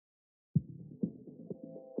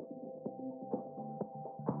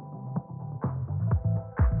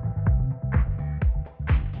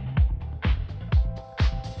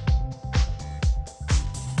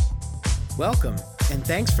Welcome, and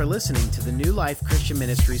thanks for listening to the New Life Christian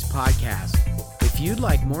Ministries podcast. If you'd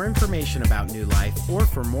like more information about New Life or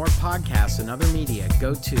for more podcasts and other media,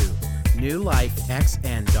 go to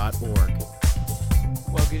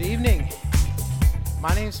newlifexn.org. Well, good evening.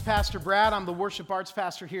 My name is Pastor Brad. I'm the worship arts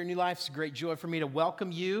pastor here at New Life. It's a great joy for me to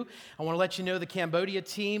welcome you. I want to let you know the Cambodia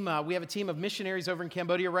team. We have a team of missionaries over in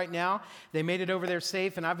Cambodia right now. They made it over there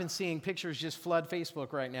safe, and I've been seeing pictures just flood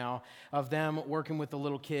Facebook right now of them working with the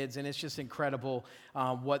little kids, and it's just incredible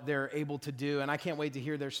what they're able to do, and I can't wait to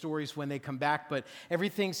hear their stories when they come back, but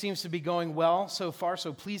everything seems to be going well so far,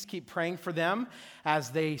 so please keep praying for them as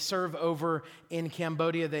they serve over in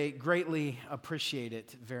Cambodia. They greatly appreciate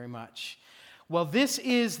it very much. Well, this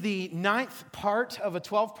is the 9th part of a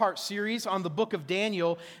 12-part series on the book of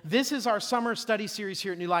Daniel. This is our summer study series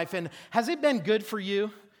here at New Life, and has it been good for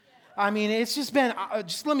you? I mean, it's just been,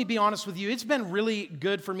 just let me be honest with you, it's been really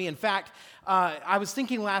good for me. In fact, I was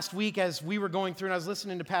thinking last week as we were going through and I was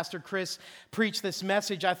listening to Pastor Chris preach this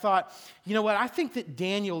message, I thought, you know what, I think that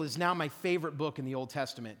Daniel is now my favorite book in the Old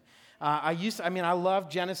Testament. I love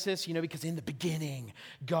Genesis, because in the beginning,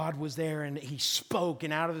 God was there and he spoke,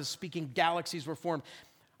 and out of his speaking, galaxies were formed.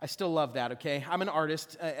 I still love that, okay? I'm an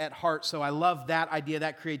artist at heart, so I love that idea,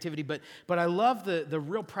 that creativity, but I love the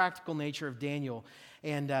real practical nature of Daniel,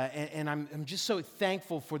 and I'm just so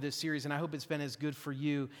thankful for this series, and I hope it's been as good for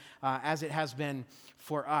you as it has been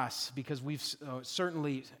for us, because we've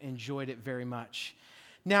certainly enjoyed it very much.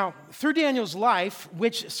 Now, through Daniel's life,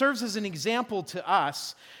 which serves as an example to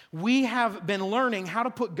us, we have been learning how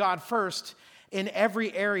to put God first in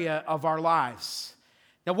every area of our lives.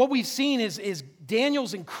 Now, what we've seen is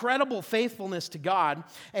Daniel's incredible faithfulness to God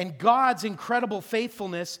and God's incredible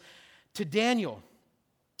faithfulness to Daniel.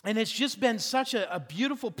 And it's just been such a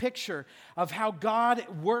beautiful picture of how God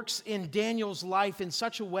works in Daniel's life in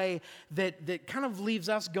such a way that kind of leaves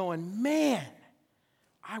us going, man,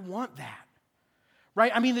 I want that.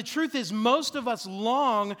 Right? I mean, the truth is most of us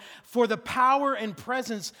long for the power and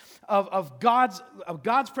presence of God's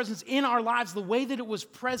presence in our lives the way that it was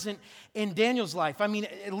present in Daniel's life. I mean,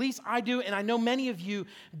 at least I do, and I know many of you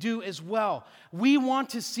do as well. We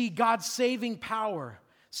want to see God's saving power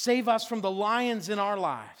save us from the lions in our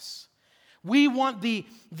lives. We want the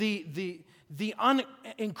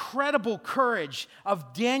incredible courage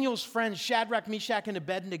of Daniel's friends, Shadrach, Meshach, and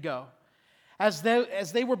Abednego. As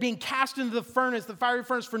they were being cast into the fiery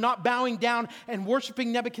furnace for not bowing down and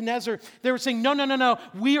worshiping Nebuchadnezzar, they were saying, no,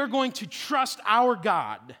 we are going to trust our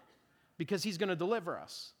God because he's going to deliver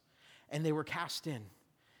us. And they were cast in,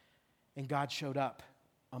 and God showed up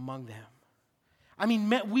among them. I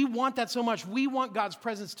mean, we want that so much. We want God's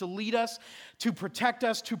presence to lead us, to protect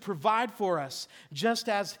us, to provide for us, just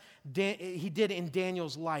as he did in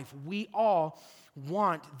Daniel's life. We all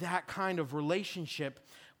want that kind of relationship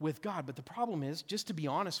with God. But the problem is, just to be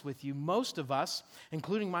honest with you, most of us,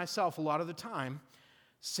 including myself a lot of the time,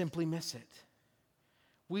 simply miss it.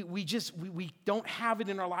 We don't have it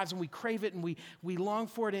in our lives, and we crave it, and we long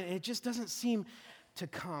for it, and it just doesn't seem to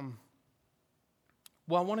come.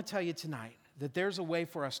 Well, I want to tell you tonight that there's a way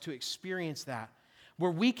for us to experience that, where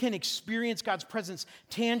we can experience God's presence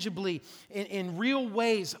tangibly in real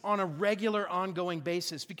ways on a regular, ongoing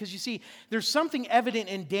basis. Because you see, there's something evident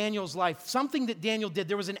in Daniel's life, something that Daniel did.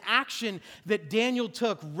 There was an action that Daniel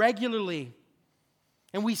took regularly.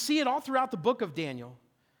 And we see it all throughout the book of Daniel.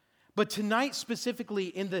 But tonight, specifically,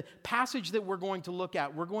 in the passage that we're going to look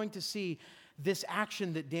at, we're going to see this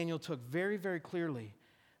action that Daniel took very, very clearly,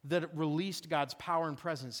 that it released God's power and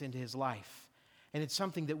presence into his life. And it's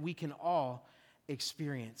something that we can all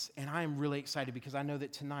experience. And I am really excited because I know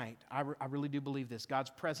that tonight, I really do believe this, God's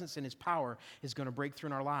presence and his power is going to break through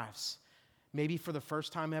in our lives. Maybe for the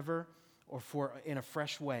first time ever or in a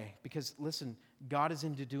fresh way. Because listen, God is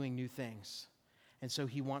into doing new things. And so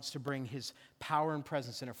he wants to bring his power and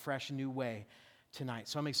presence in a fresh new way tonight.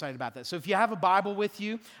 So I'm excited about that. So if you have a Bible with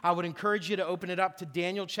you, I would encourage you to open it up to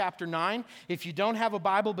Daniel chapter 9. If you don't have a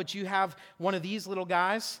Bible, but you have one of these little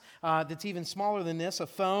guys that's even smaller than this, a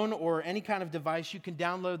phone or any kind of device, you can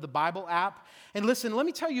download the Bible app. And listen, let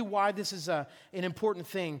me tell you why this is an important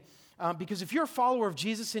thing. Because if you're a follower of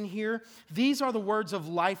Jesus in here, these are the words of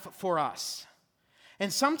life for us.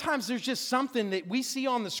 And sometimes there's just something that we see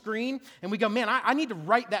on the screen and we go, man, I need to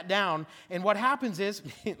write that down. And what happens is,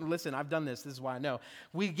 listen, I've done this. This is why I know.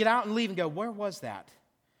 We get out and leave and go, where was that?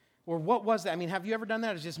 Or what was that? I mean, have you ever done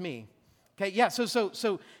that? It's just me. Okay, yeah,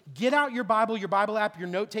 so get out your Bible app, your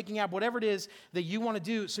note-taking app, whatever it is that you want to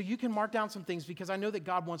do so you can mark down some things because I know that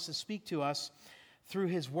God wants to speak to us through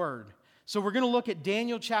his word. So we're going to look at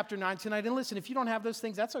Daniel chapter 9 tonight. And listen, if you don't have those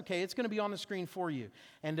things, that's okay. It's going to be on the screen for you.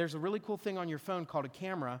 And there's a really cool thing on your phone called a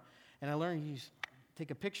camera. and I learned you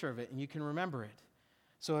take a picture of it and you can remember it.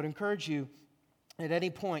 So I'd encourage you at any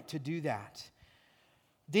point to do that.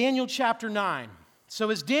 Daniel chapter 9. So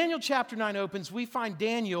as Daniel chapter 9 opens, we find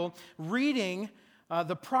Daniel reading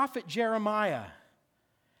the prophet Jeremiah.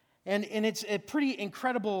 And it's a pretty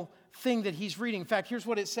incredible thing that he's reading. In fact, here's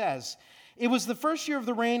what it says. It was the first year of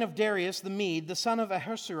the reign of Darius the Mede, the son of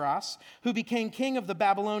Ahasuerus, who became king of the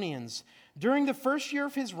Babylonians. During the first year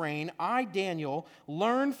of his reign, I, Daniel,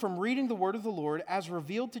 learned from reading the word of the Lord as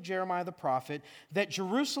revealed to Jeremiah the prophet that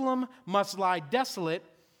Jerusalem must lie desolate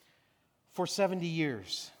for 70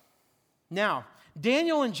 years. Now,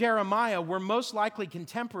 Daniel and Jeremiah were most likely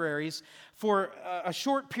contemporaries for a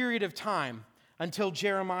short period of time until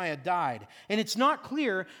Jeremiah died. And it's not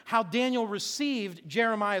clear how Daniel received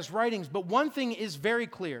Jeremiah's writings, but one thing is very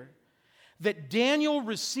clear, that Daniel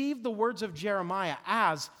received the words of Jeremiah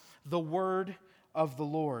as the word of the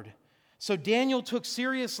Lord. So Daniel took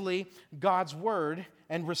seriously God's word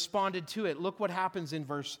and responded to it. Look what happens in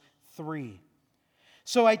verse 3.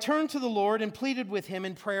 So I turned to the Lord and pleaded with him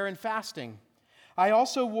in prayer and fasting. I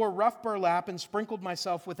also wore rough burlap and sprinkled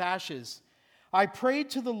myself with ashes. I prayed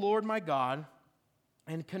to the Lord my God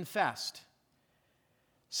and confessed.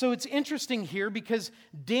 So it's interesting here because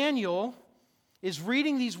Daniel is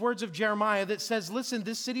reading these words of Jeremiah that says, listen,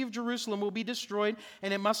 this city of Jerusalem will be destroyed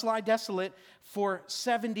and it must lie desolate for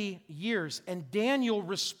 70 years. And Daniel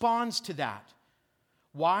responds to that.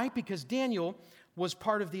 Why? Because Daniel was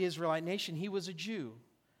part of the Israelite nation. He was a Jew.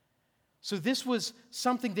 So this was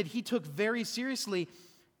something that he took very seriously,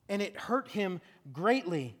 and it hurt him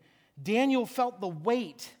greatly. Daniel felt the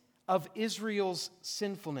weight of Israel's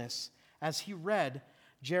sinfulness as he read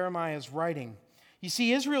Jeremiah's writing. You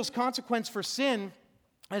see, Israel's consequence for sin,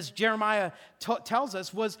 as Jeremiah tells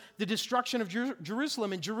us, was the destruction of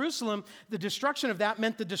Jerusalem. And Jerusalem, the destruction of that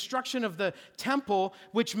meant the destruction of the temple,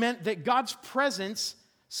 which meant that God's presence,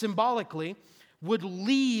 symbolically, would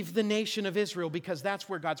leave the nation of Israel, because that's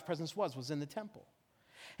where God's presence was in the temple.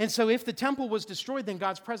 And so if the temple was destroyed, then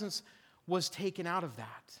God's presence was taken out of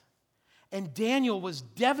that. And Daniel was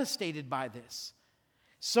devastated by this,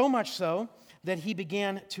 so much so that he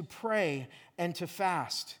began to pray and to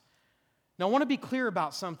fast. Now, I want to be clear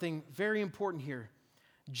about something very important here.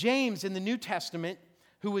 James in the New Testament,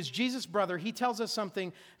 who was Jesus' brother, he tells us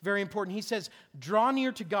something very important. He says, draw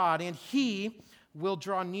near to God, and he will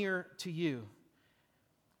draw near to you.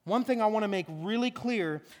 One thing I want to make really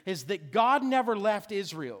clear is that God never left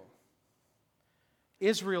Israel.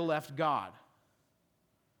 Israel left God.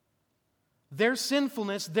 Their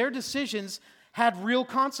sinfulness, their decisions had real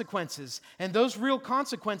consequences. And those real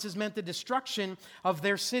consequences meant the destruction of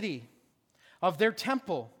their city, of their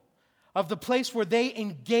temple, of the place where they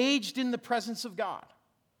engaged in the presence of God.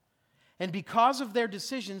 And because of their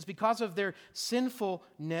decisions, because of their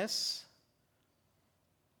sinfulness,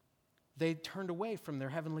 they turned away from their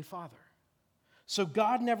heavenly Father. So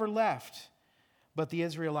God never left, but the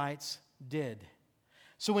Israelites did.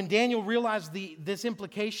 So when Daniel realized this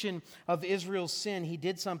implication of Israel's sin, he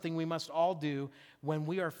did something we must all do when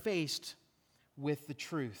we are faced with the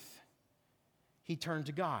truth. He turned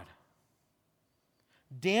to God.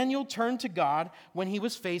 Daniel turned to God when he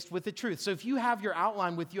was faced with the truth. So if you have your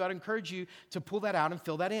outline with you, I'd encourage you to pull that out and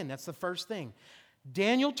fill that in. That's the first thing.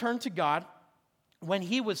 Daniel turned to God when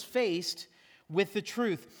he was faced with the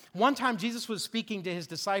truth. One time Jesus was speaking to his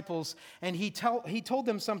disciples, and he told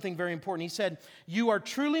them something very important. He said, "You are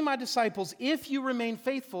truly my disciples if you remain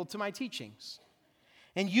faithful to my teachings.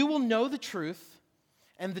 And you will know the truth,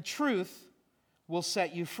 and the truth will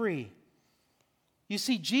set you free." You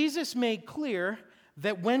see, Jesus made clear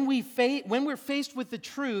that when we're faced with the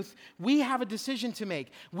truth, we have a decision to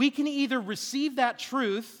make. We can either receive that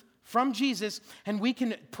truth from Jesus, and we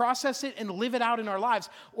can process it and live it out in our lives,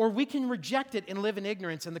 or we can reject it and live in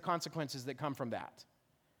ignorance and the consequences that come from that,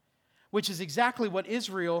 which is exactly what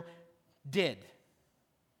Israel did.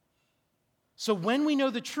 So when we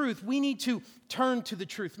know the truth, we need to turn to the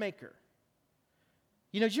truth maker.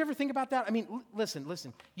 You know, did you ever think about that? I mean,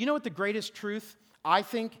 listen. You know what the greatest truth, I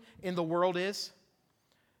think, in the world is?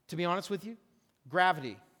 To be honest with you?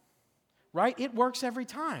 Gravity. Right? It works every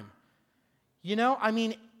time. You know, I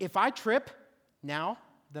mean, if I trip, now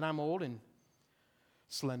that I'm old and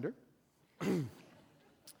slender,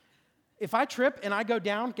 if I trip and I go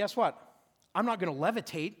down, guess what? I'm not going to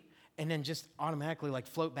levitate and then just automatically like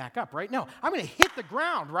float back up, right? No, I'm going to hit the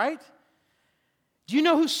ground, right? Do you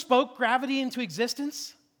know who spoke gravity into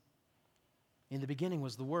existence? In the beginning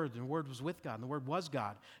was the Word, and the Word was with God, and the Word was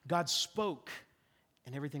God. God spoke,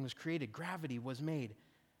 and everything was created. Gravity was made.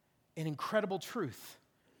 An incredible truth.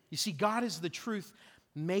 You see, God is the truth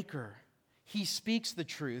maker. He speaks the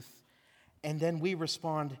truth, and then we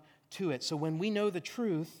respond to it. So when we know the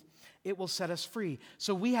truth, it will set us free.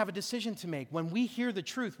 So we have a decision to make. When we hear the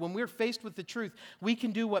truth, when we're faced with the truth, we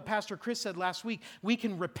can do what Pastor Chris said last week. We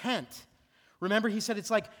can repent. Remember, he said it's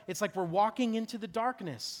like we're walking into the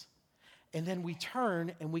darkness. And then we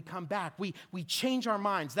turn and we come back. We change our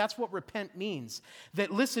minds. That's what repent means. That,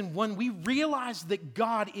 listen, when we realize that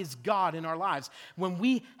God is God in our lives, when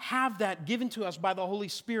we have that given to us by the Holy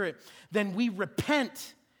Spirit, then we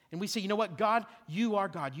repent and we say, you know what, God, you are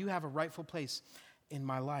God. You have a rightful place in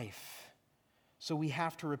my life. So we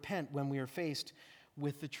have to repent when we are faced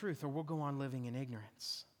with the truth, or we'll go on living in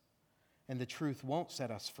ignorance. And the truth won't set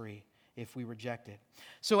us free if we reject it.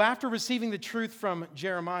 So after receiving the truth from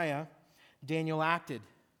Jeremiah, Daniel acted.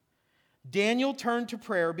 Daniel turned to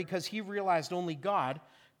prayer because he realized only God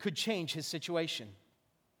could change his situation.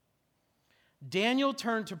 Daniel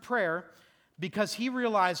turned to prayer because he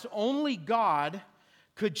realized only God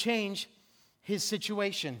could change his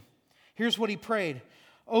situation. Here's what he prayed.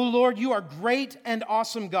 "O Lord, you are great and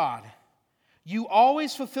awesome God. You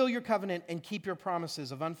always fulfill your covenant and keep your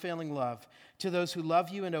promises of unfailing love to those who love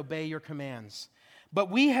you and obey your commands. But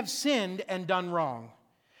we have sinned and done wrong.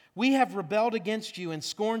 We have rebelled against you and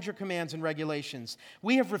scorned your commands and regulations.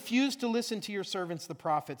 We have refused to listen to your servants, the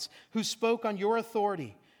prophets, who spoke on your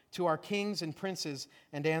authority to our kings and princes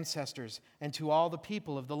and ancestors and to all the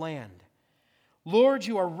people of the land. Lord,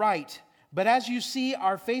 you are right, but as you see,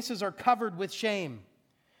 our faces are covered with shame.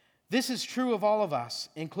 This is true of all of us,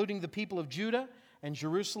 including the people of Judah and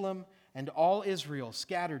Jerusalem and all Israel,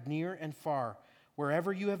 scattered near and far,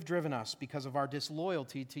 wherever you have driven us because of our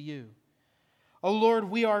disloyalty to you. O Lord,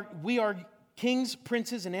 we are kings,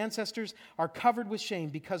 princes, and ancestors are covered with shame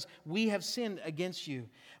because we have sinned against you.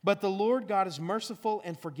 But the Lord God is merciful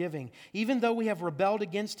and forgiving. Even though we have rebelled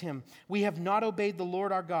against him, we have not obeyed the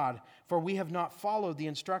Lord our God, for we have not followed the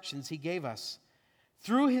instructions he gave us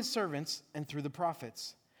through his servants and through the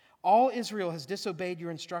prophets. All Israel has disobeyed your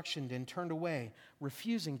instruction and turned away,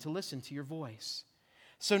 refusing to listen to your voice.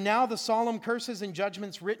 So now the solemn curses and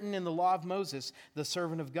judgments written in the law of Moses, the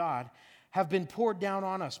servant of God, have been poured down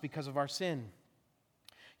on us because of our sin.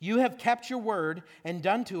 You have kept your word and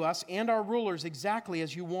done to us and our rulers exactly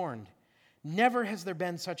as you warned. Never has there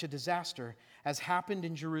been such a disaster as happened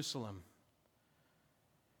in Jerusalem.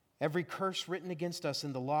 Every curse written against us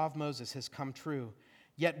in the law of Moses has come true.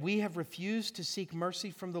 Yet we have refused to seek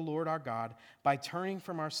mercy from the Lord our God by turning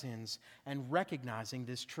from our sins and recognizing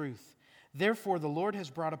this truth. Therefore, the Lord has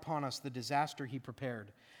brought upon us the disaster he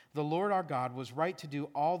prepared. The Lord our God was right to do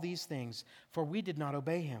all these things, for we did not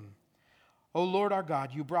obey him. O Lord our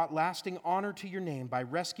God, you brought lasting honor to your name by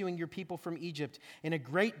rescuing your people from Egypt in a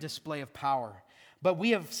great display of power. But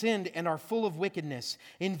we have sinned and are full of wickedness.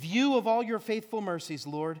 In view of all your faithful mercies,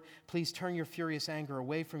 Lord, please turn your furious anger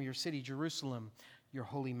away from your city, Jerusalem, your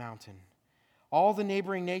holy mountain. All the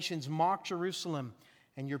neighboring nations mock Jerusalem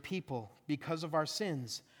and your people because of our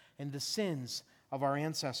sins and the sins of our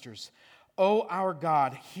ancestors. O our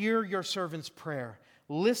God, hear your servant's prayer.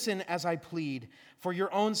 Listen as I plead. For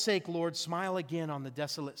your own sake, Lord, smile again on the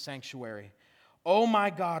desolate sanctuary. O my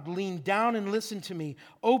God, lean down and listen to me.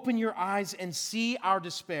 Open your eyes and see our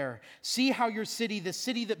despair. See how your city, the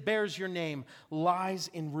city that bears your name, lies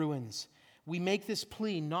in ruins. We make this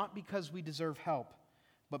plea not because we deserve help,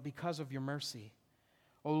 but because of your mercy.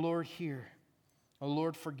 O Lord, hear. O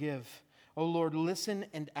Lord, forgive. O Lord, listen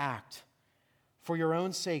and act. For your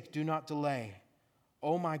own sake, do not delay.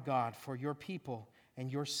 O my God, for your people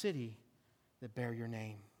and your city that bear your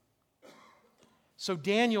name. So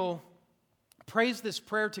Daniel prays this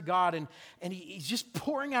prayer to God, and he's just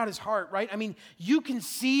pouring out his heart, right? I mean, you can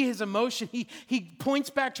see his emotion. He points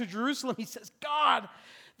back to Jerusalem. He says, God,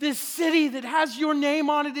 this city that has your name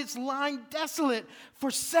on it, it's lying desolate for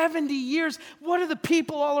 70 years. What are the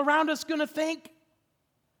people all around us going to think?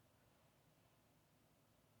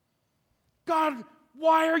 God,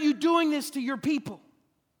 why are you doing this to your people?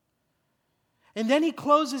 And then he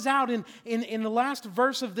closes out in the last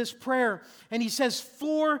verse of this prayer, and he says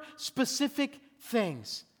 4 specific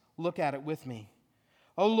things. Look at it with me.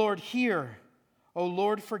 O Lord, hear. O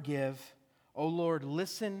Lord, forgive. O Lord,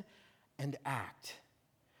 listen and act.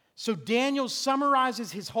 So Daniel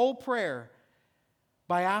summarizes his whole prayer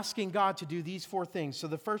by asking God to do these 4 things. So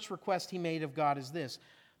the first request he made of God is this,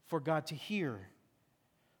 for God to hear.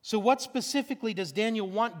 So what specifically does Daniel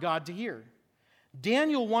want God to hear?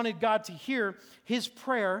 Daniel wanted God to hear his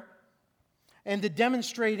prayer and the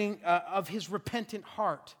demonstrating of his repentant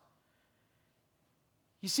heart.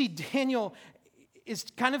 You see, Daniel is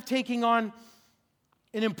kind of taking on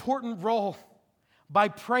an important role by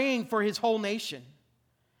praying for his whole nation.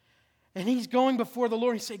 And he's going before the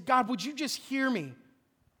Lord. He said, God, would you just hear me?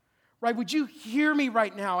 Right? Would you hear me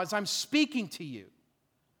right now as I'm speaking to you?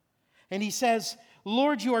 And he says,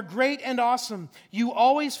 Lord, you are great and awesome. You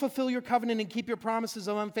always fulfill your covenant and keep your promises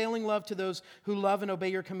of unfailing love to those who love and obey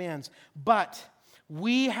your commands. But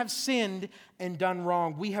we have sinned and done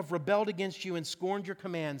wrong. We have rebelled against you and scorned your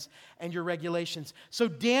commands and your regulations. So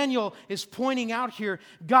Daniel is pointing out here,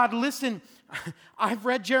 God, listen, I've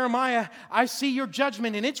read Jeremiah. I see your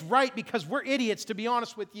judgment, and it's right because we're idiots, to be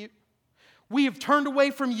honest with you. We have turned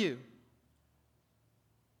away from you.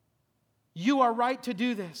 You are right to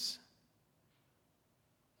do this.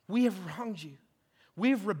 We have wronged you. We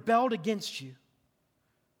have rebelled against you.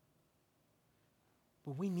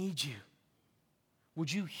 But we need you.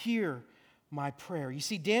 Would you hear my prayer? You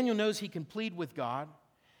see, Daniel knows he can plead with God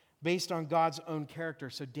based on God's own character.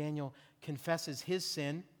 So Daniel confesses his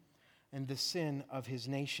sin and the sin of his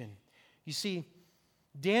nation. You see,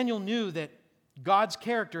 Daniel knew that God's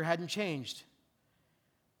character hadn't changed.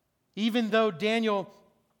 Even though Daniel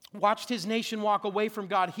watched his nation walk away from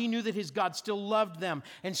God, he knew that his God still loved them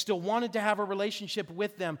and still wanted to have a relationship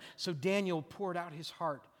with them. So Daniel poured out his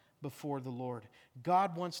heart before the Lord.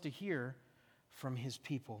 God wants to hear from his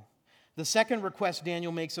people. The second request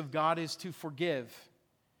Daniel makes of God is to forgive.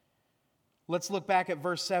 Let's look back at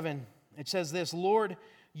verse 7. It says this, Lord,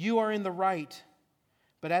 you are in the right,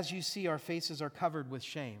 but as you see, our faces are covered with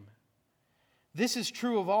shame. This is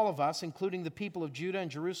true of all of us, including the people of Judah and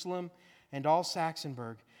Jerusalem and all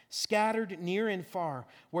Saxonburg, scattered near and far,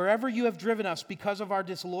 wherever you have driven us because of our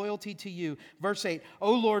disloyalty to you. Verse 8,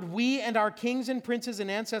 O Lord, we and our kings and princes and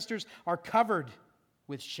ancestors are covered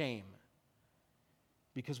with shame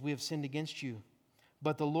because we have sinned against you.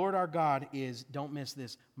 But the Lord our God is, don't miss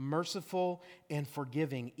this, merciful and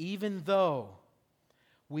forgiving, even though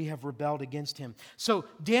we have rebelled against him. So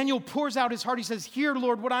Daniel pours out his heart. He says, hear,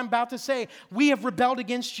 Lord, what I'm about to say. We have rebelled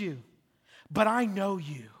against you, but I know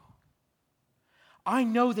you. I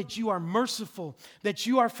know that you are merciful, that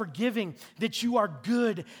you are forgiving, that you are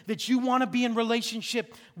good, that you want to be in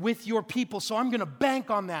relationship with your people. So I'm going to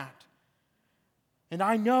bank on that. And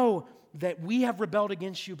I know that we have rebelled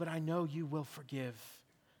against you, but I know you will forgive.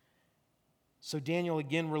 So Daniel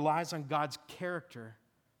again relies on God's character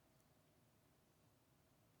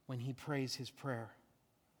when he prays his prayer.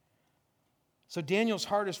 So Daniel's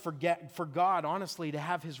heart is for God, honestly, to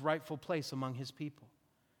have his rightful place among his people.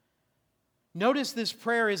 Notice this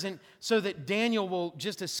prayer isn't so that Daniel will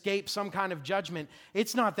just escape some kind of judgment.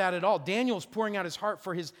 It's not that at all. Daniel's pouring out his heart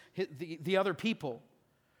for the other people,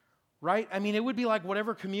 right? I mean, it would be like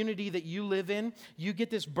whatever community that you live in, you get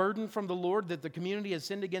this burden from the Lord that the community has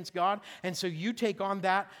sinned against God, and so you take on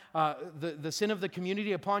that, the sin of the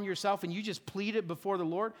community upon yourself, and you just plead it before the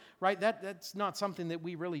Lord, right? That's not something that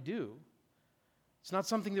we really do. It's not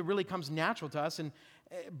something that really comes natural to us,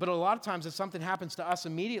 but a lot of times if something happens to us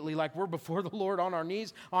immediately, like we're before the Lord on our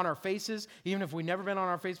knees, on our faces, even if we've never been on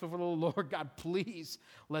our face before the Lord, God, please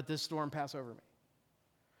let this storm pass over me.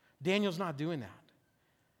 Daniel's not doing that.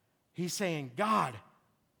 He's saying, God,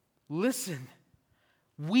 listen,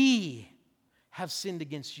 we have sinned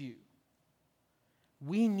against you.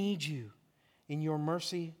 We need you in your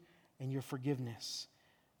mercy and your forgiveness.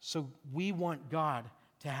 So we want God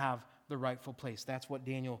to have the rightful place. That's what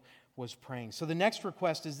Daniel was praying. So the next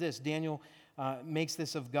request is this. Daniel makes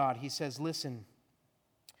this of God. He says, listen,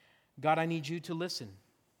 God, I need you to listen.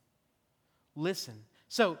 Listen.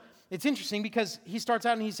 So it's interesting because he starts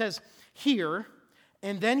out and he says, hear,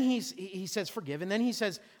 and then he says, forgive, and then he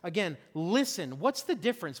says, again, listen. What's the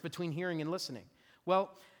difference between hearing and listening?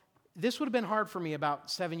 Well, this would have been hard for me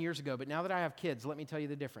about 7 years ago, but now that I have kids, let me tell you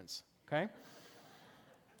the difference, okay?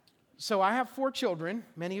 So I have 4 children.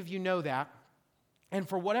 Many of you know that. And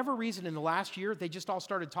for whatever reason, in the last year, they just all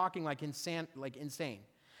started talking like insane.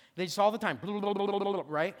 They just all the time,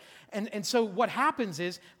 right? And so what happens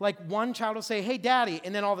is, like, one child will say, hey, Daddy,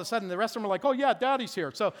 and then all of a sudden the rest of them are like, oh, yeah, Daddy's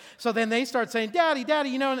here. So then they start saying, Daddy,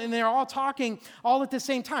 you know, and they're all talking all at the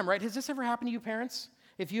same time, right? Has this ever happened to you, parents?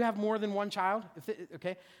 If you have more than one child?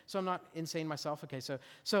 Okay, so I'm not insane myself. Okay,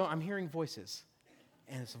 so I'm hearing voices,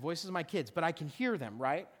 and it's the voices of my kids, but I can hear them,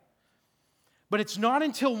 right? But it's not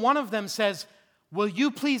until one of them says, will you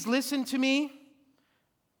please listen to me,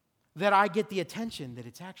 that I get the attention that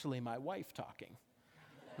it's actually my wife talking,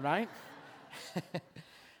 right?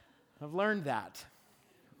 I've learned that,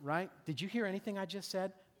 right? Did you hear anything I just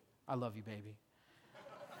said? I love you, baby.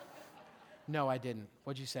 No, I didn't.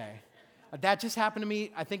 What'd you say? That just happened to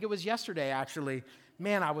me, I think it was yesterday, actually.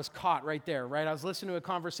 Man, I was caught right there, right? I was listening to a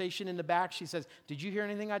conversation in the back. She says, did you hear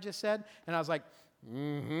anything I just said? And I was like,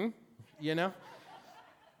 you know?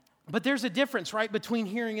 But there's a difference, right, between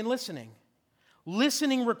hearing and listening.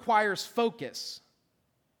 Listening requires focus.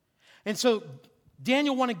 And so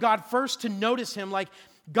Daniel wanted God first to notice him, like,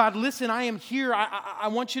 God, listen, I am here. I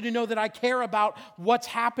want you to know that I care about what's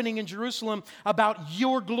happening in Jerusalem, about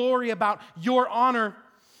your glory, about your honor,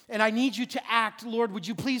 and I need you to act. Lord, would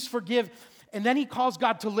you please forgive? And then he calls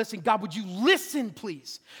God to listen. God, would you listen,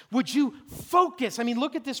 please? Would you focus? I mean,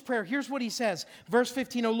 look at this prayer. Here's what he says. Verse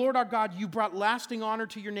 15, O Lord our God, you brought lasting honor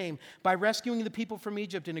to your name by rescuing the people from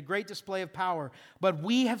Egypt in a great display of power. But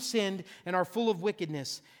we have sinned and are full of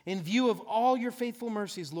wickedness. In view of all your faithful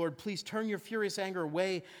mercies, Lord, please turn your furious anger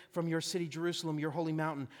away from your city, Jerusalem, your holy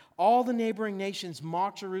mountain. All the neighboring nations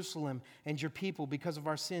mock Jerusalem and your people because of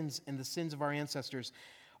our sins and the sins of our ancestors.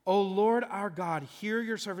 O Lord our God, hear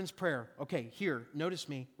your servant's prayer. Okay, here, notice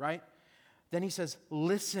me, right? Then he says,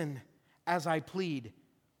 listen as I plead.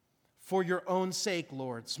 For your own sake,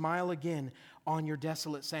 Lord, smile again on your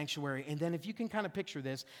desolate sanctuary. And then if you can kind of picture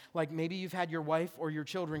this, like maybe you've had your wife or your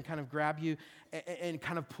children kind of grab you and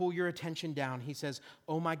kind of pull your attention down. He says,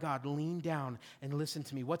 oh my God, lean down and listen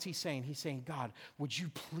to me. What's he saying? He's saying, God, would you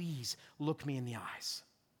please look me in the eyes?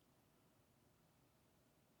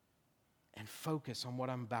 And focus on what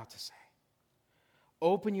I'm about to say.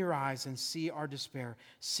 Open your eyes and see our despair.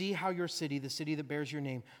 See how your city, the city that bears your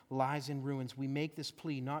name, lies in ruins. We make this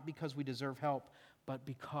plea not because we deserve help, but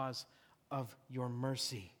because of your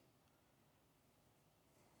mercy.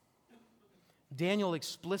 Daniel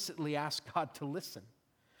explicitly asked God to listen.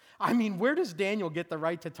 I mean, where does Daniel get the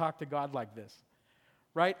right to talk to God like this?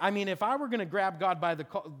 Right? I mean, if I were going to grab God by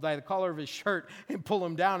the collar of his shirt and pull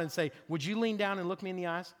him down and say, would you lean down and look me in the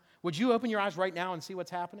eyes? Would you open your eyes right now and see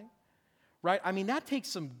what's happening? Right? I mean, that takes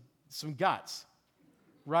some guts,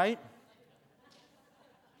 right?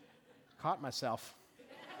 Caught myself.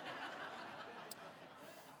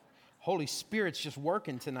 Holy Spirit's just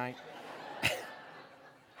working tonight.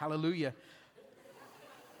 Hallelujah.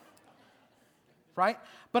 Right?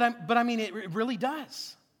 But I mean, it really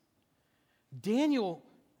does. Daniel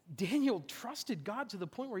trusted God to the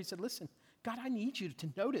point where he said, listen, God, I need you to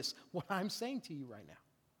notice what I'm saying to you right now.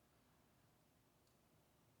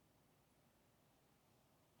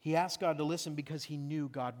 He asked God to listen because he knew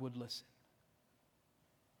God would listen.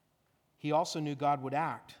 He also knew God would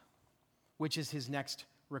act, which is his next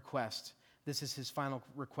request. This is his final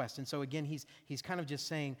request. And so again, he's kind of just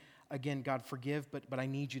saying, again, God, forgive, but I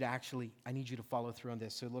need you to follow through on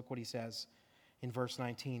this. So look what he says in verse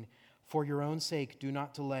 19. For your own sake, do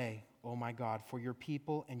not delay, O my God, for your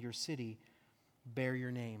people and your city bear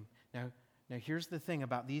your name. Now here's the thing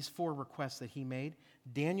about these 4 requests that he made.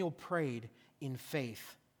 Daniel prayed in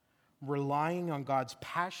faith, relying on God's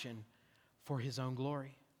passion for his own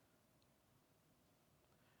glory.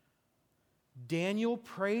 Daniel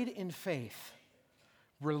prayed in faith,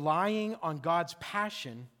 relying on God's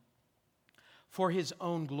passion for his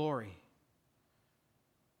own glory.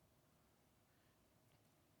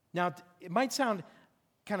 Now, it might sound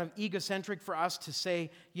kind of egocentric for us to say,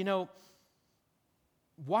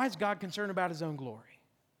 why is God concerned about his own glory?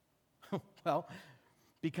 Well,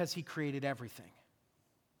 because he created everything.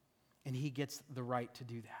 And he gets the right to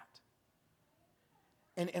do that.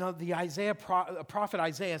 And the prophet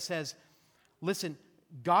Isaiah says, listen,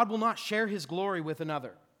 God will not share his glory with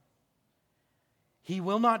another. He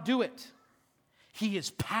will not do it. He is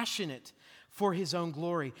passionate for his own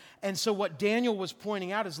glory. And so what Daniel was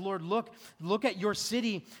pointing out is, Lord, look at your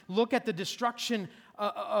city. Look at the destruction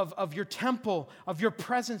of your temple, of your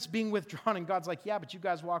presence being withdrawn. And God's like, yeah, but you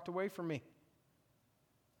guys walked away from me.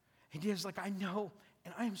 And Daniel's like, I know.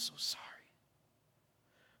 And I am so sorry.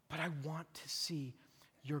 But I want to see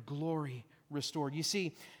your glory restored. You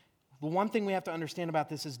see, the one thing we have to understand about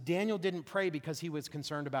this is Daniel didn't pray because he was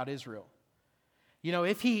concerned about Israel.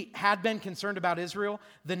 If he had been concerned about Israel,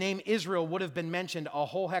 the name Israel would have been mentioned a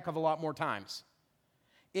whole heck of a lot more times.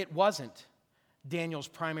 It wasn't Daniel's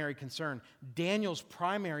primary concern. Daniel's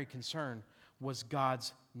primary concern was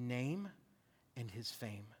God's name and his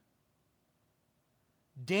fame.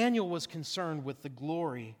 Daniel was concerned with the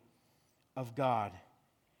glory of God.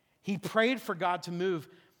 He prayed for God to move,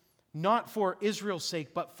 not for Israel's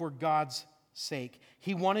sake, but for God's sake.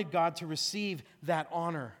 He wanted God to receive that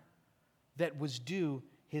honor that was due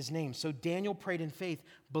his name. So Daniel prayed in faith,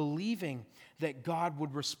 believing that God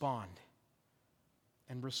would respond.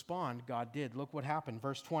 And respond, God did. Look what happened.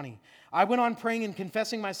 Verse 20. I went on praying and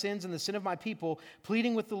confessing my sins and the sin of my people,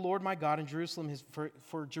 pleading with the Lord my God in Jerusalem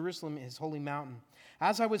for Jerusalem, his holy mountain.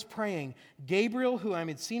 As I was praying, Gabriel, who I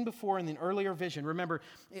had seen before in an earlier vision. Remember,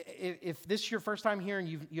 if this is your first time here and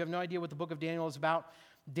you have no idea what the book of Daniel is about,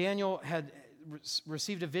 Daniel had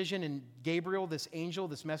received a vision, and Gabriel, this angel,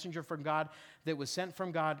 this messenger from God that was sent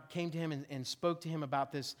from God, came to him and spoke to him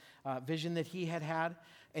about this vision that he had had.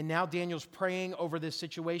 And now Daniel's praying over this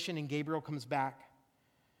situation, and Gabriel comes back.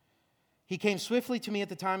 He came swiftly to me at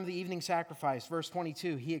the time of the evening sacrifice. Verse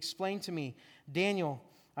 22, he explained to me, Daniel,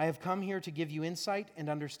 I have come here to give you insight and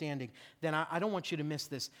understanding. Then I don't want you to miss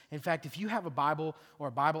this. In fact, if you have a Bible or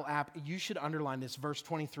a Bible app, you should underline this, verse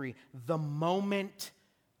 23. The moment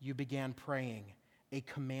you began praying, a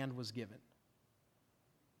command was given.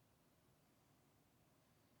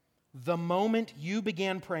 The moment you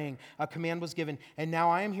began praying, a command was given. And now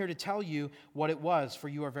I am here to tell you what it was, for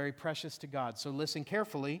you are very precious to God. So listen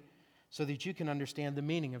carefully so that you can understand the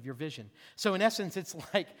meaning of your vision. So in essence, it's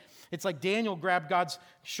like Daniel grabbed God's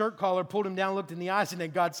shirt collar, pulled him down, looked in the eyes, and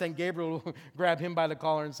then God sent Gabriel to grab him by the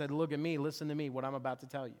collar and said, look at me, listen to me, what I'm about to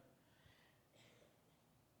tell you.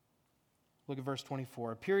 Look at verse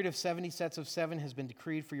 24. A period of 70 sets of 7 has been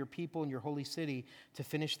decreed for your people and your holy city to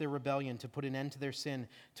finish their rebellion, to put an end to their sin,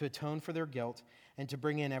 to atone for their guilt, and to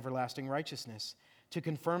bring in everlasting righteousness, to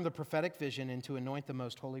confirm the prophetic vision, and to anoint the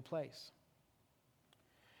most holy place.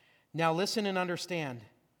 Now listen and understand.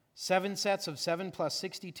 7 sets of 7 plus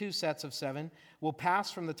 62 sets of 7 will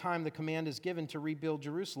pass from the time the command is given to rebuild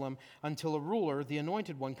Jerusalem until a ruler, the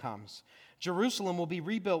anointed one, comes. Jerusalem will be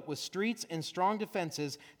rebuilt with streets and strong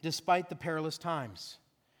defenses despite the perilous times.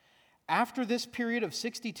 After this period of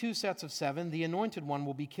 62 sets of 7, the anointed one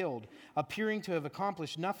will be killed, appearing to have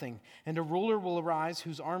accomplished nothing, and a ruler will arise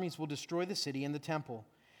whose armies will destroy the city and the temple.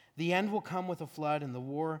 The end will come with a flood, and the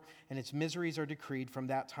war and its miseries are decreed from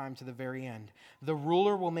that time to the very end. The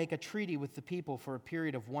ruler will make a treaty with the people for a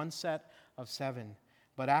period of 1 set of 7.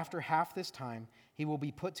 But after half this time, he will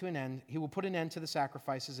put an end to the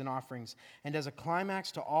sacrifices and offerings. And as a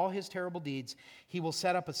climax to all his terrible deeds, he will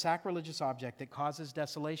set up a sacrilegious object that causes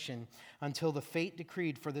desolation until the fate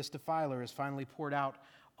decreed for this defiler is finally poured out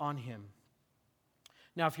on him.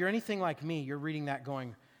 Now, if you're anything like me, you're reading that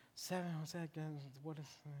going, 7, what's that? What is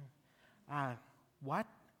what?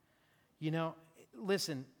 You know,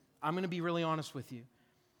 listen, I'm going to be really honest with you.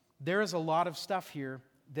 There is a lot of stuff here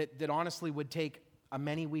that honestly would take a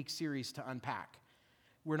many-week series to unpack.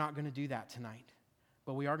 We're not going to do that tonight,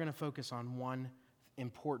 but we are going to focus on one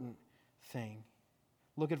important thing.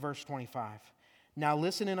 Look at verse 25. Now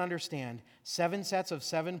listen and understand. 7 sets of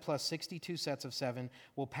 7 plus 62 sets of 7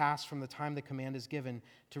 will pass from the time the command is given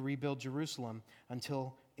to rebuild Jerusalem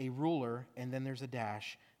until a ruler, and then there's a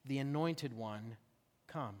dash, the anointed one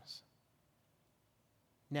comes.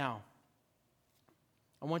 Now,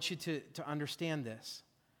 I want you to understand this.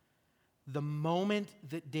 The moment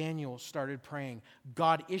that Daniel started praying,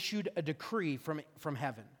 God issued a decree from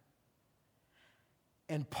heaven.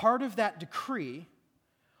 And part of that decree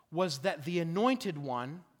was that the anointed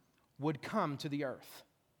one would come to the earth.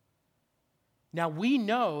 Now, we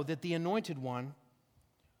know that the anointed one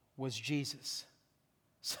was Jesus.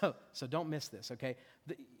 So don't miss this, okay?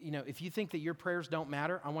 If you think that your prayers don't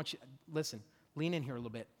matter, I want you, listen, lean in here a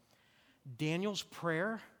little bit. Daniel's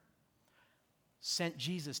prayer sent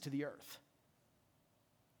Jesus to the earth.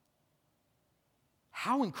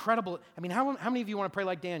 How incredible. I mean, how many of you want to pray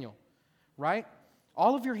like Daniel, right?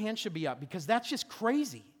 All of your hands should be up because that's just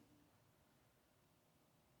crazy.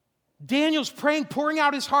 Daniel's praying, pouring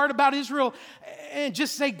out his heart about Israel, and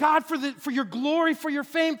just say, God, for your glory, for your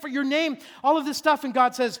fame, for your name, all of this stuff. And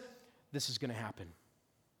God says, this is going to happen.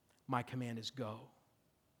 My command is go.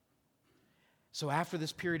 So after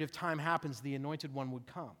this period of time happens, the anointed one would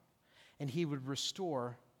come, and he would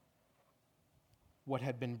restore what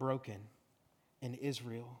had been broken in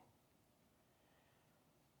Israel.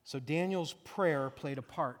 So Daniel's prayer played a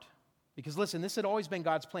part. Because listen, this had always been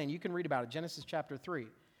God's plan. You can read about it, Genesis chapter 3.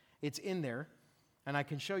 It's in there, and I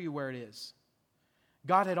can show you where it is.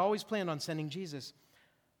 God had always planned on sending Jesus,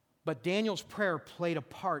 but Daniel's prayer played a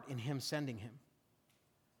part in him sending him.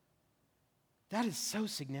 That is so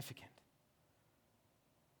significant.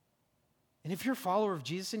 And if you're a follower of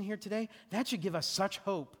Jesus in here today, that should give us such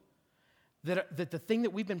hope that the thing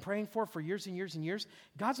that we've been praying for years and years and years,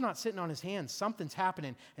 God's not sitting on his hands. Something's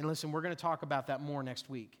happening. And listen, we're going to talk about that more next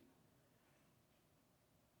week.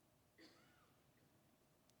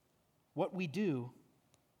 What we do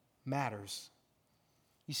matters.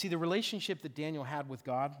 You see, the relationship that Daniel had with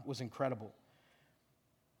God was incredible.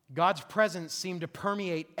 God's presence seemed to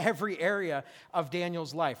permeate every area of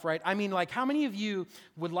Daniel's life, right? I mean, like, how many of you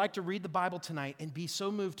would like to read the Bible tonight and be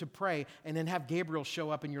so moved to pray and then have Gabriel show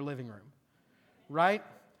up in your living room, right?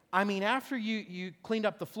 I mean, after you cleaned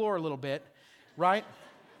up the floor a little bit, right?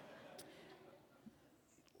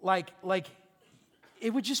 Like,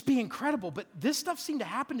 it would just be incredible. But this stuff seemed to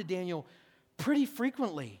happen to Daniel pretty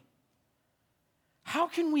frequently. How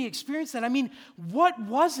can we experience that? I mean, what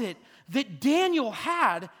was it that Daniel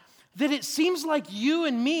had that it seems like you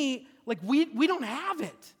and me, like we don't have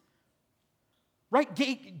it? Right?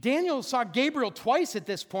 Daniel saw Gabriel twice at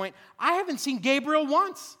this point. I haven't seen Gabriel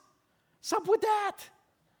once. What's up with that?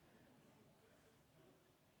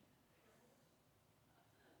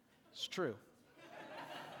 It's true.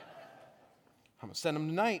 I'm going to send him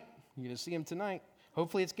tonight. You're going to see him tonight.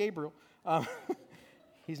 Hopefully it's Gabriel.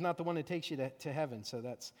 He's not the one that takes you to heaven, so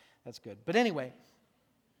that's good. But anyway,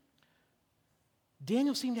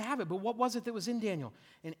 Daniel seemed to have it, but what was it that was in Daniel?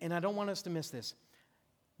 And I don't want us to miss this.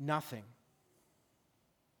 Nothing.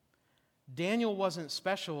 Daniel wasn't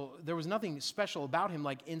special. There was nothing special about him,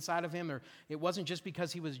 like inside of him, or it wasn't just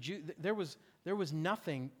because he was Jew. There was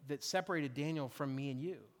nothing that separated Daniel from me and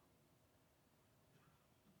you.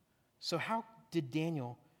 So how did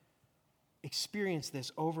Daniel experience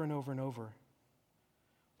this over and over and over?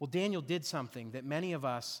 Well, Daniel did something that many of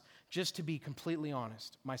us, just to be completely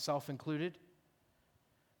honest, myself included,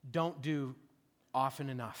 don't do often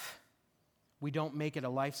enough. We don't make it a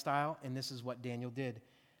lifestyle, and this is what Daniel did.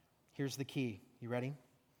 Here's the key. You ready?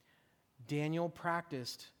 Daniel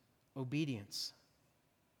practiced obedience.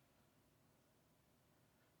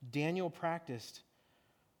 Daniel practiced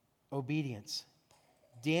obedience.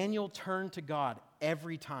 Daniel turned to God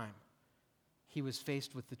every time he was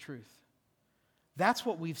faced with the truth. That's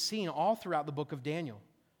what we've seen all throughout the book of Daniel.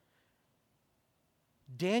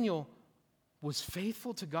 Daniel was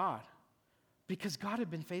faithful to God because God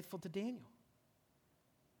had been faithful to Daniel.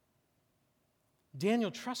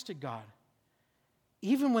 Daniel trusted God.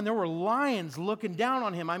 Even when there were lions looking down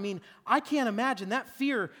on him, I mean, I can't imagine. That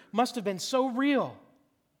fear must have been so real.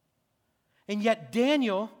 And yet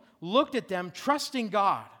Daniel looked at them trusting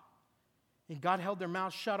God, and God held their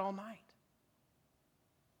mouths shut all night.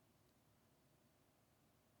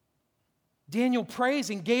 Daniel prays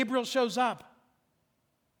and Gabriel shows up.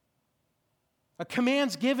 A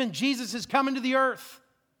command's given. Jesus is coming to the earth.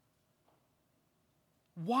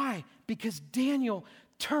 Why? Because Daniel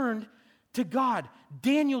turned to God.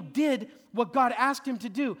 Daniel did what God asked him to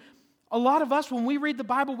do. A lot of us, when we read the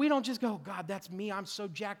Bible, we don't just go, God, that's me. I'm so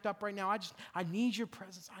jacked up right now. I need your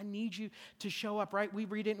presence. I need you to show up, right? We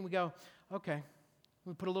read it and we go, okay.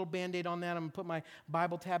 We put a little Band-Aid on that. I'm going to put my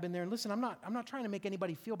Bible tab in there. And listen, I'm not trying to make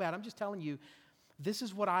anybody feel bad. I'm just telling you, this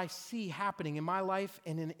is what I see happening in my life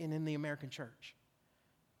and in the American church.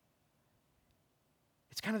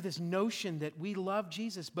 It's kind of this notion that we love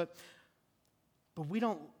Jesus, but we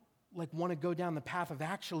don't want to go down the path of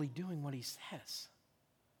actually doing what he says.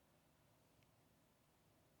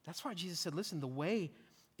 That's why Jesus said, listen, the way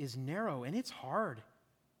is narrow and it's hard.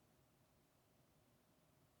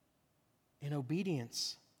 And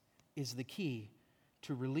obedience is the key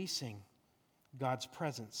to releasing God's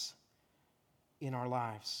presence in our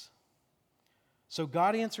lives. So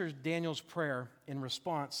God answers Daniel's prayer in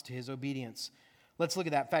response to his obedience. Let's look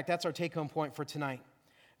at that. In fact, that's our take-home point for tonight.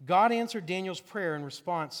 God answered Daniel's prayer in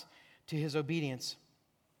response to his obedience.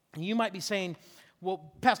 And you might be saying,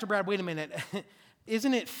 well, Pastor Brad, wait a minute.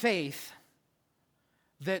 Isn't it faith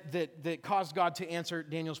that caused God to answer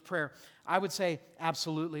Daniel's prayer? I would say,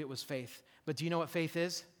 absolutely, it was faith. But do you know what faith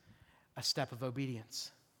is? A step of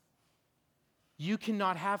obedience. You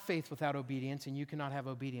cannot have faith without obedience, and you cannot have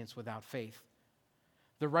obedience without faith.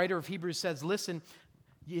 The writer of Hebrews says, listen,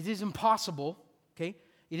 it is impossible, okay?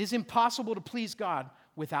 It is impossible to please God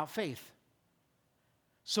without faith.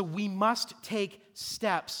 So we must take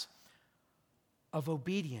steps of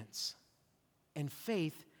obedience, and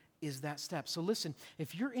faith is that step. So listen,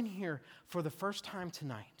 if you're in here for the first time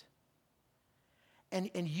tonight, and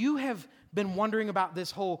you have been wondering about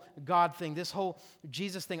this whole God thing, this whole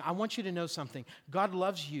Jesus thing, I want you to know something. God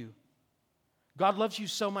loves you. God loves you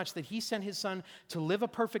so much that he sent his son to live a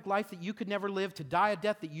perfect life that you could never live, to die a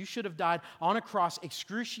death that you should have died on a cross,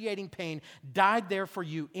 excruciating pain, died there for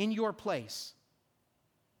you in your place.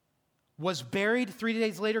 Was buried. 3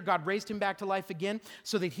 days later, God raised him back to life again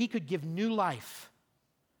so that he could give new life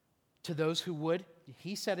to those who would,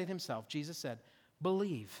 he said it himself, Jesus said,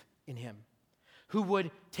 believe in him, who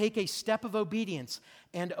would take a step of obedience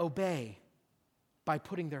and obey by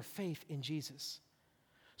putting their faith in Jesus.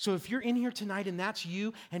 So if you're in here tonight and that's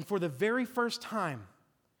you, and for the very first time,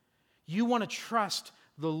 you want to trust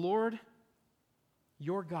the Lord,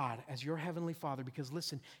 your God, as your heavenly Father, because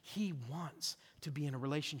listen, he wants to be in a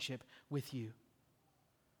relationship with you,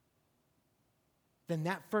 then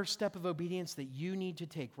that first step of obedience that you need to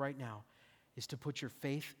take right now is to put your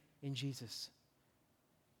faith in Jesus.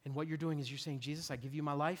 And what you're doing is you're saying, Jesus, I give you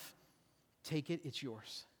my life. Take it. It's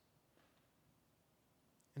yours.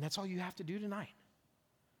 And that's all you have to do tonight.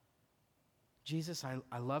 Jesus,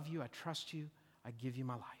 I love you. I trust you. I give you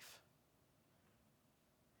my life.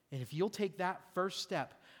 And if you'll take that first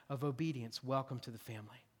step of obedience, welcome to the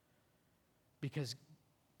family. Because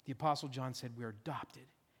the Apostle John said we're adopted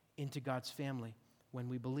into God's family when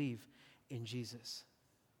we believe in Jesus.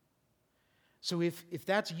 So if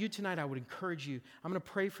that's you tonight, I would encourage you. I'm going to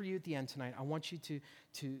pray for you at the end tonight. I want you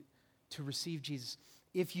to receive Jesus.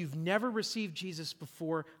 If you've never received Jesus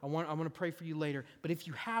before, I want to pray for you later. But if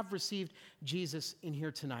you have received Jesus in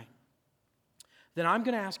here tonight, then I'm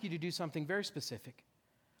going to ask you to do something very specific.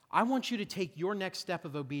 I want you to take your next step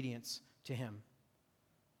of obedience to Him.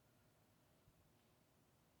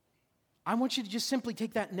 I want you to just simply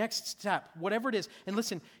take that next step, whatever it is. And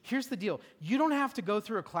listen, here's the deal. You don't have to go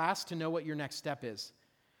through a class to know what your next step is.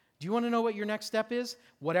 Do you want to know what your next step is?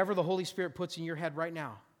 Whatever the Holy Spirit puts in your head right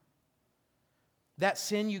now. That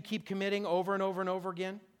sin you keep committing over and over and over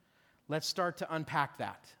again, let's start to unpack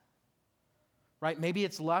that. Right? Maybe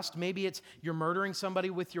it's lust. Maybe it's you're murdering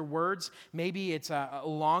somebody with your words. Maybe it's a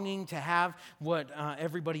longing to have what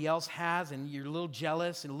everybody else has, and you're a little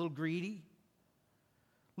jealous and a little greedy.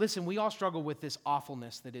 Listen, we all struggle with this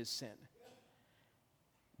awfulness that is sin.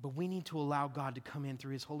 But we need to allow God to come in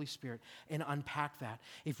through His Holy Spirit and unpack that.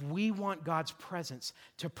 If we want God's presence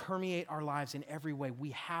to permeate our lives in every way, we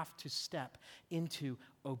have to step into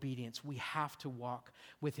obedience. We have to walk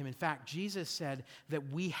with Him. In fact, Jesus said that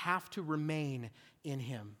we have to remain in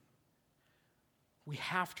Him. We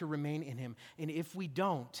have to remain in Him. And if we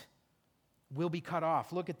don't, we'll be cut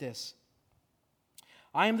off. Look at this.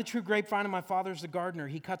 I am the true grapevine, and my Father is the gardener.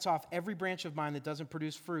 He cuts off every branch of mine that doesn't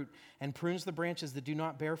produce fruit and prunes the branches that do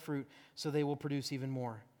not bear fruit, so they will produce even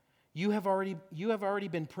more. You have already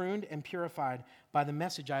been pruned and purified by the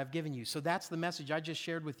message I have given you. So that's the message I just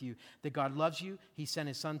shared with you, that God loves you. He sent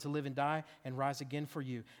His Son to live and die and rise again for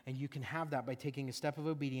you. And you can have that by taking a step of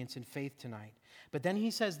obedience and faith tonight. But then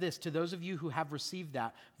He says this to those of you who have received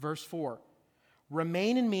that, verse 4,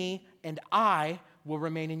 remain in me, and I will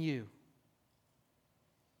remain in you.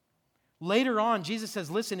 Later on, Jesus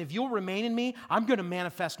says, listen, if you'll remain in me, I'm going to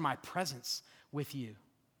manifest my presence with you.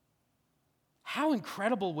 How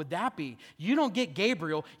incredible would that be? You don't get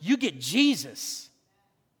Gabriel, you get Jesus.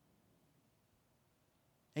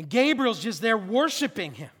 And Gabriel's just there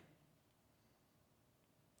worshiping Him.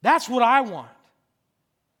 That's what I want.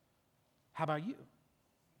 How about you?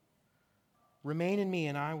 Remain in me,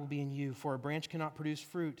 and I will be in you, for a branch cannot produce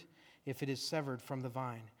fruit if it is severed from the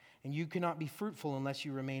vine, and you cannot be fruitful unless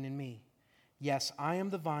you remain in me. Yes, I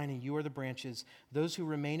am the vine and you are the branches. Those who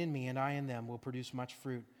remain in me and I in them will produce much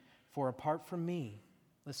fruit. For apart from me,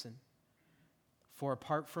 listen, for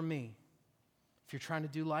apart from me, if you're trying to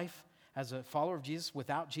do life as a follower of Jesus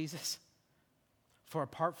without Jesus, for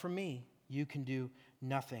apart from me, you can do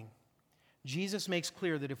nothing. Jesus makes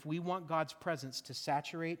clear that if we want God's presence to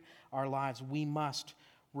saturate our lives, we must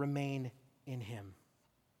remain in Him.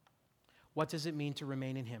 What does it mean to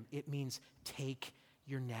remain in Him? It means take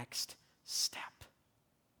your next step.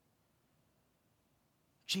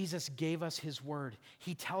 Jesus gave us His word.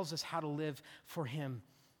 He tells us how to live for Him.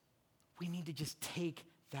 We need to just take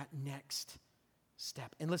that next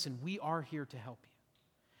step. And listen, we are here to help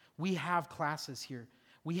you. We have classes here.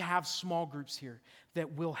 We have small groups here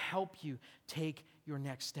that will help you take your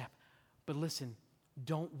next step. But listen,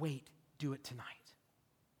 don't wait. Do it tonight.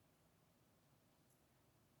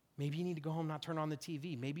 Maybe you need to go home and not turn on the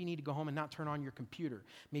TV. Maybe you need to go home and not turn on your computer.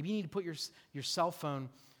 Maybe you need to put your cell phone,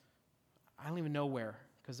 I don't even know where,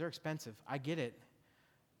 because they're expensive. I get it.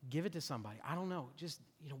 Give it to somebody. I don't know. Just,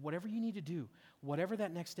 whatever you need to do, whatever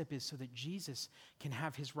that next step is so that Jesus can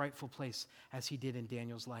have His rightful place as He did in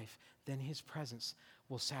Daniel's life, then His presence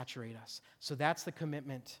will saturate us. So that's the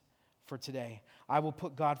commitment for today. I will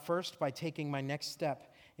put God first by taking my next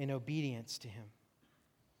step in obedience to Him.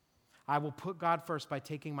 I will put God first by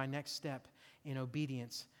taking my next step in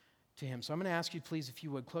obedience to Him. So I'm going to ask you, please, if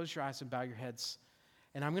you would, close your eyes and bow your heads.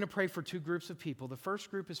 And I'm going to pray for two groups of people. The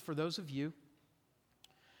first group is for those of you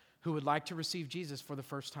who would like to receive Jesus for the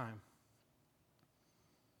first time.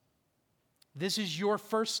 This is your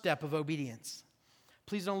first step of obedience.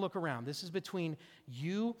 Please don't look around. This is between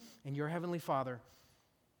you and your Heavenly Father.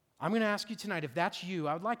 I'm going to ask you tonight, if that's you,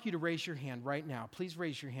 I would like you to raise your hand right now. Please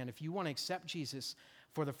raise your hand if you want to accept Jesus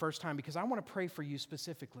for the first time, because I want to pray for you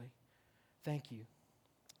specifically. Thank you.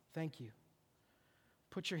 Thank you.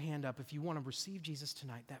 Put your hand up if you want to receive Jesus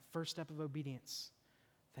tonight, that first step of obedience.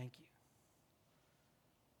 Thank you.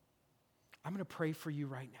 I'm going to pray for you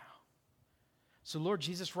right now. So, Lord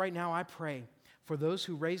Jesus, right now I pray for those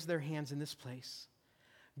who raise their hands in this place,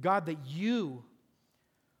 God, that you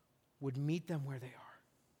would meet them where they are.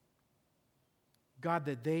 God,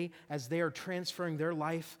 that they, as they are transferring their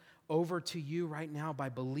life over to you right now by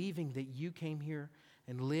believing that you came here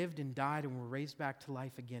and lived and died and were raised back to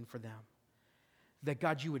life again for them, that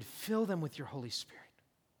God, you would fill them with your Holy Spirit,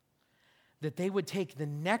 that they would take the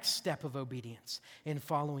next step of obedience in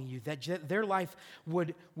following you, that their life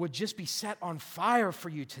would just be set on fire for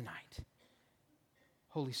you tonight.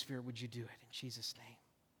 Holy Spirit, would you do it in Jesus' name?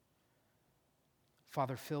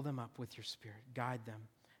 Father, fill them up with your Spirit. Guide them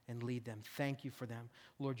and lead them. Thank you for them.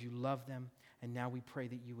 Lord, you love them, and now we pray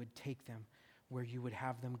that you would take them where you would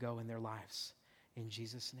have them go in their lives. In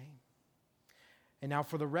Jesus' name. And now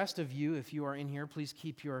for the rest of you, if you are in here, please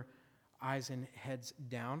keep your eyes and heads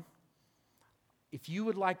down. If you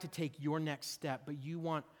would like to take your next step, but you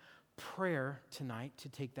want prayer tonight to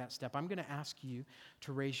take that step, I'm going to ask you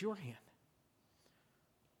to raise your hand.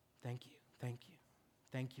 Thank you. Thank you.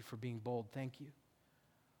 Thank you for being bold. Thank you.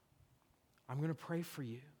 I'm going to pray for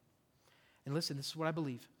you. And listen, this is what I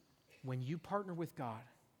believe. When you partner with God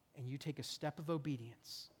and you take a step of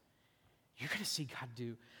obedience, you're going to see God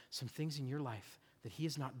do some things in your life that he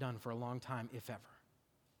has not done for a long time, if ever.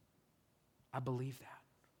 I believe that.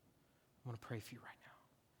 I want to pray for you right now.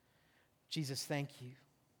 Jesus, thank you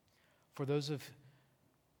for those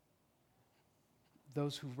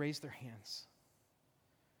who raise their hands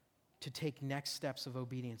to take next steps of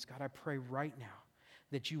obedience. God, I pray right now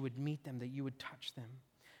that you would meet them, that you would touch them,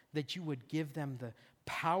 that you would give them the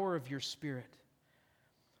power of your Spirit,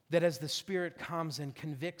 that as the Spirit comes and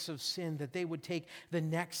convicts of sin, that they would take the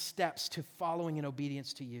next steps to following in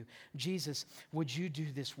obedience to you. Jesus, would you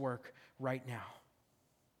do this work right now?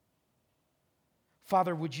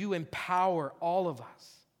 Father, would you empower all of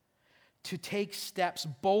us to take steps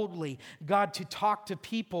boldly, God, to talk to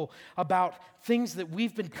people about things that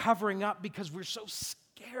we've been covering up because we're so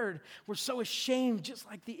scared, we're so ashamed, just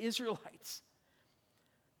like the Israelites.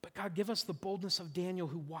 But God, give us the boldness of Daniel,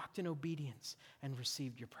 who walked in obedience and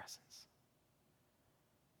received your presence.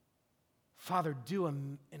 Father, do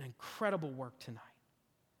an incredible work tonight.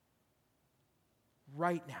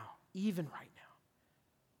 Right now, even right now,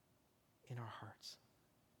 in our hearts.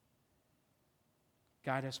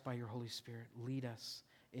 Guide us by your Holy Spirit. Lead us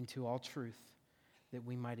into all truth, that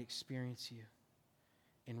we might experience you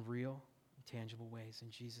in real, tangible ways. In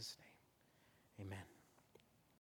Jesus' name, amen.